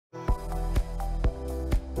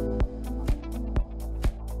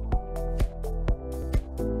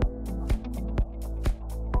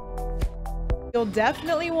you'll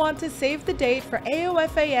definitely want to save the date for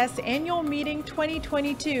AOFAS Annual Meeting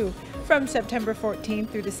 2022. From September 14th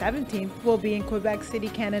through the 17th, we'll be in Quebec City,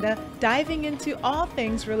 Canada, diving into all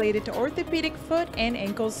things related to orthopedic foot and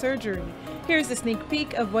ankle surgery. Here's a sneak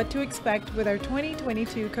peek of what to expect with our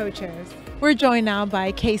 2022 co-chairs. We're joined now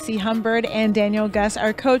by Casey Humbyrd and Daniel Guss,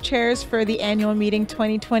 our co-chairs for the Annual Meeting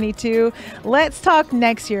 2022. Let's talk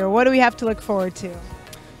next year. What do we have to look forward to?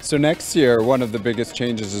 So next year, one of the biggest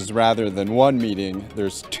changes is rather than one meeting,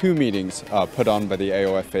 there's two meetings put on by the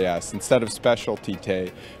AOFAS. Instead of Specialty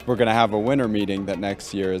Day, we're going to have a winter meeting that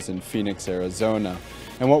next year is in Phoenix, Arizona.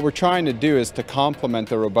 And what we're trying to do is to complement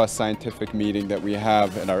the robust scientific meeting that we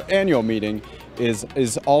have in our annual meeting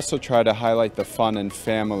is also try to highlight the fun and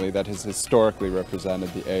family that has historically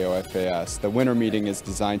represented the AOFAS. The winter meeting is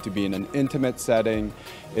designed to be in an intimate setting.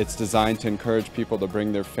 It's designed to encourage people to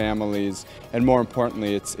bring their families, and more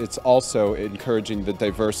importantly, it's also encouraging the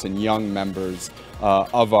diverse and young members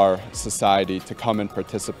of our society to come and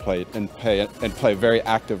participate and play a very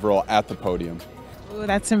active role at the podium. Ooh,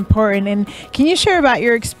 that's important. And can you share about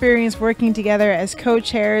your experience working together as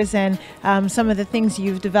co-chairs and some of the things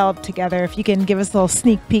you've developed together? If you can give us a little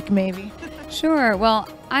sneak peek maybe. Sure. Well,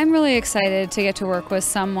 I'm really excited to get to work with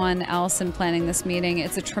someone else in planning this meeting.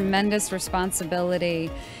 It's a tremendous responsibility.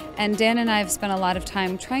 And Dan and I have spent a lot of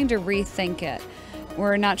time trying to rethink it.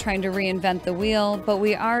 We're not trying to reinvent the wheel, but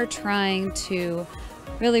we are trying to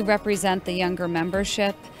really represent the younger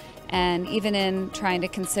membership. And even in trying to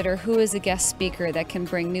consider who is a guest speaker that can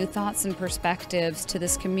bring new thoughts and perspectives to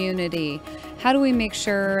this community, how do we make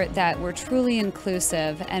sure that we're truly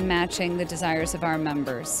inclusive and matching the desires of our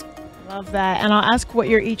members? Love that. And I'll ask what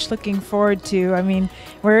you're each looking forward to. I mean,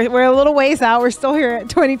 we're a little ways out. We're still here at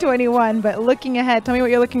 2021, but looking ahead, tell me what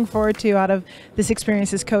you're looking forward to out of this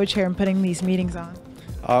experience as co-chair and putting these meetings on.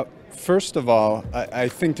 First of all, I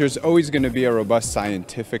think there's always going to be a robust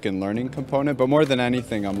scientific and learning component, but more than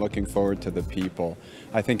anything, I'm looking forward to the people.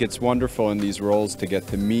 I think it's wonderful in these roles to get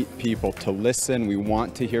to meet people, to listen. We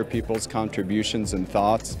want to hear people's contributions and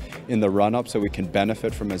thoughts in the run-up so we can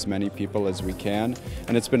benefit from as many people as we can.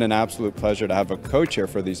 And it's been an absolute pleasure to have a co-chair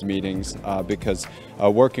for these meetings because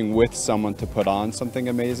working with someone to put on something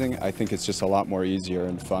amazing, I think it's just a lot more easier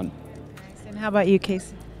and fun. Nice. And how about you,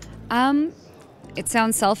 Casey? It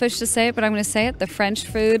sounds selfish to say it, but I'm going to say it. The French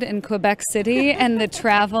food in Quebec City and the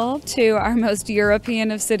travel to our most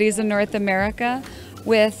European of cities in North America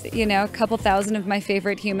with, you know, a couple thousand of my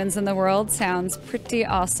favorite humans in the world sounds pretty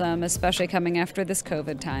awesome, especially coming after this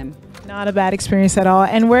COVID time. Not a bad experience at all.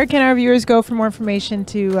 And where can our viewers go for more information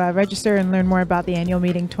to register and learn more about the annual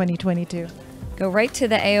meeting 2022? Go right to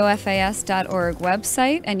the AOFAS.org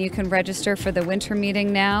website and you can register for the winter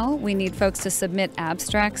meeting now. We need folks to submit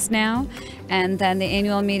abstracts now, and then the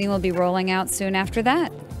annual meeting will be rolling out soon after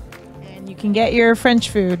that. And you can get your French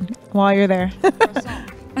food while you're there.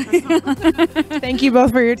 Thank you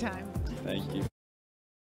both for your time.